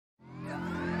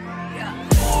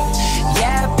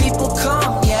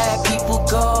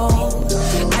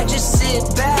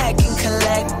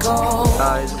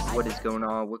going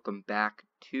on? Welcome back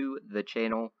to the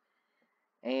channel.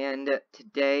 And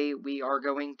today we are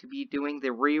going to be doing the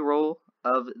reroll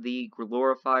of the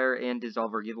Glorifier and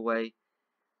Dissolver giveaway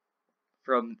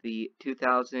from the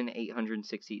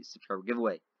 2,860 subscriber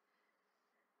giveaway.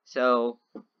 So,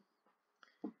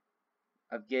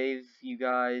 I've gave you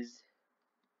guys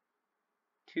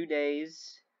 2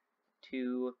 days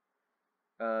to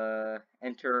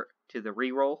enter to the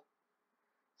reroll.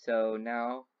 So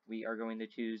now we are going to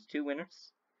choose 2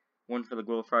 winners, one for the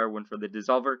Glorifier, one for the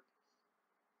Dissolver.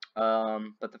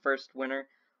 But the first winner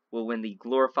will win the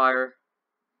Glorifier,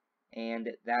 and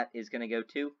that is going to go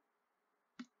to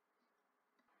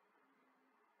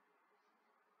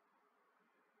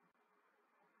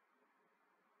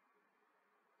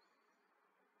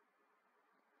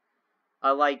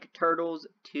I Like Turtles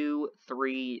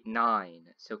 239.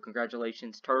 So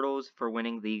congratulations, Turtles, for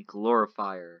winning the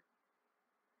Glorifier.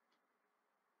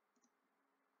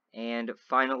 And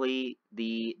finally,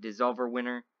 the Dissolver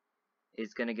winner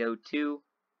is going to go to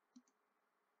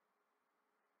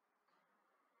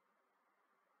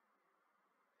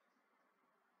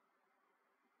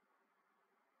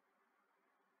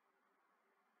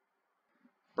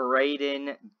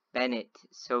Braden Bennett.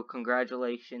 So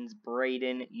congratulations,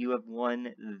 Braden, you have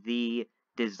won the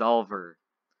Dissolver.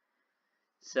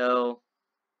 So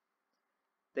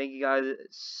thank you guys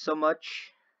so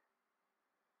much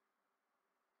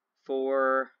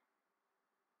for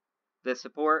the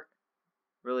support.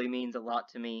 Really means a lot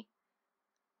to me.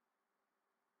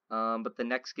 But the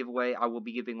next giveaway, I will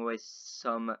be giving away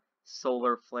some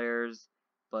solar flares,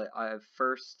 but I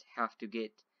first have to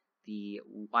get the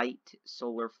white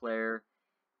solar flare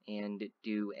and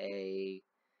do a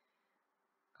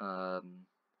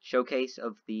showcase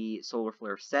of the solar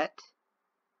flare set.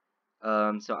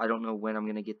 So I don't know when I'm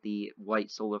gonna get the white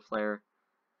solar flare,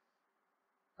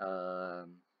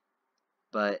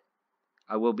 but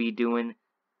I will be doing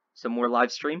some more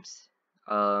live streams,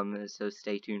 so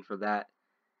stay tuned for that.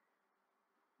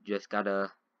 Just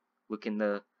gotta look in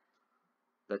the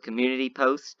community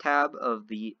post tab of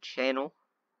the channel.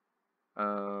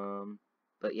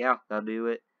 But yeah, that'll do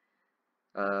it.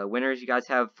 Winners, you guys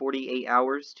have 48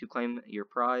 hours to claim your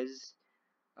prize.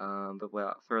 But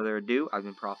without further ado, I've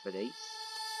been Prophet Ace,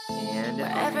 and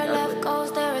wherever love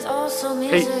goes, there is also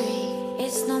misery.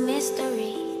 It's no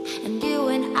mystery, and you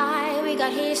and I, we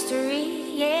got history.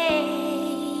 Yeah.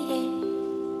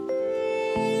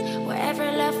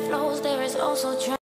 Wherever love flows, there is also